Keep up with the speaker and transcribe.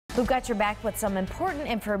We've got your back with some important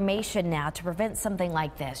information now to prevent something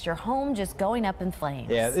like this. Your home just going up in flames.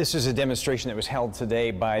 Yeah, this is a demonstration that was held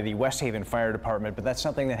today by the West Haven Fire Department, but that's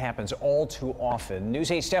something that happens all too often. News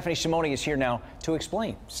 8's Stephanie Simoni is here now to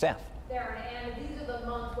explain. Steph. There, and these are the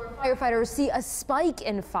months where firefighters see a spike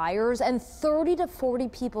in fires, and 30 to 40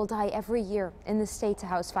 people die every year in the state to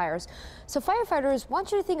house fires. So firefighters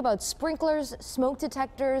want you to think about sprinklers, smoke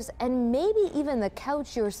detectors, and maybe even the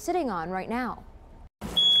couch you're sitting on right now.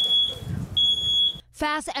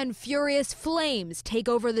 Fast and furious flames take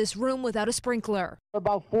over this room without a sprinkler.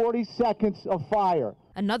 About 40 seconds of fire.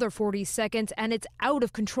 Another 40 seconds and it's out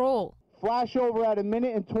of control. Flash over at 1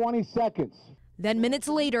 minute and 20 seconds. Then minutes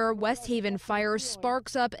later, West Haven Fire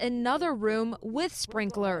sparks up another room with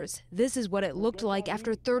sprinklers. This is what it looked like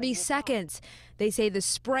after 30 seconds. They say the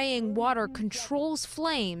spraying water controls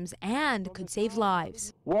flames and could save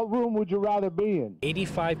lives. What room would you rather be in?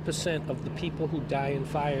 85% of the people who die in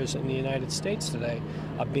fires in the United States today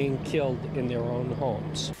are being killed in their own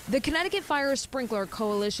homes. The Connecticut Fire Sprinkler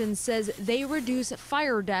Coalition says they reduce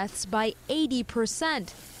fire deaths by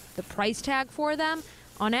 80%. The price tag for them?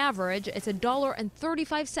 On average, it's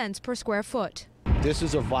 $1.35 per square foot. This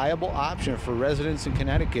is a viable option for residents in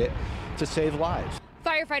Connecticut to save lives.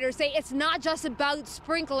 Firefighters say it's not just about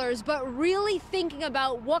sprinklers, but really thinking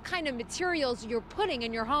about what kind of materials you're putting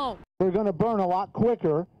in your home. They're going to burn a lot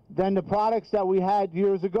quicker than the products that we had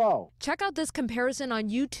years ago. Check out this comparison on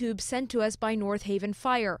YouTube sent to us by North Haven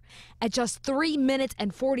Fire. At just 3 minutes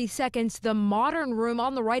and 40 seconds, the modern room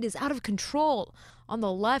on the right is out of control. On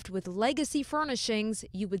the left, with legacy furnishings,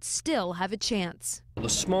 you would still have a chance. The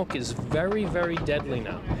smoke is very, very deadly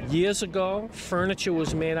now. Years ago, furniture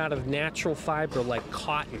was made out of natural fiber like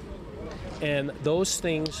cotton. And those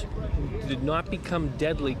things did not become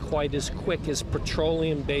deadly quite as quick as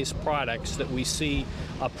petroleum-based products that we see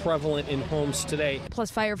are prevalent in homes today. Plus,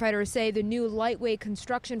 firefighters say the new lightweight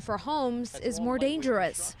construction for homes is more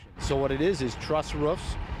dangerous. So what it is truss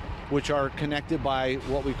roofs, which are connected by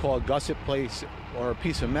what we call a gusset plate or a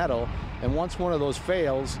piece of metal. And once one of those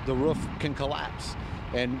fails, the roof can collapse.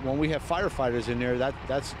 And when we have firefighters in there,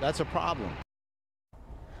 that's a problem.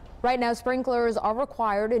 Right now, sprinklers are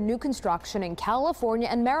required in new construction in California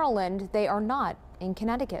and Maryland. They are not in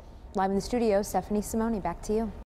Connecticut. Live in the studio, Stephanie Simoni, back to you.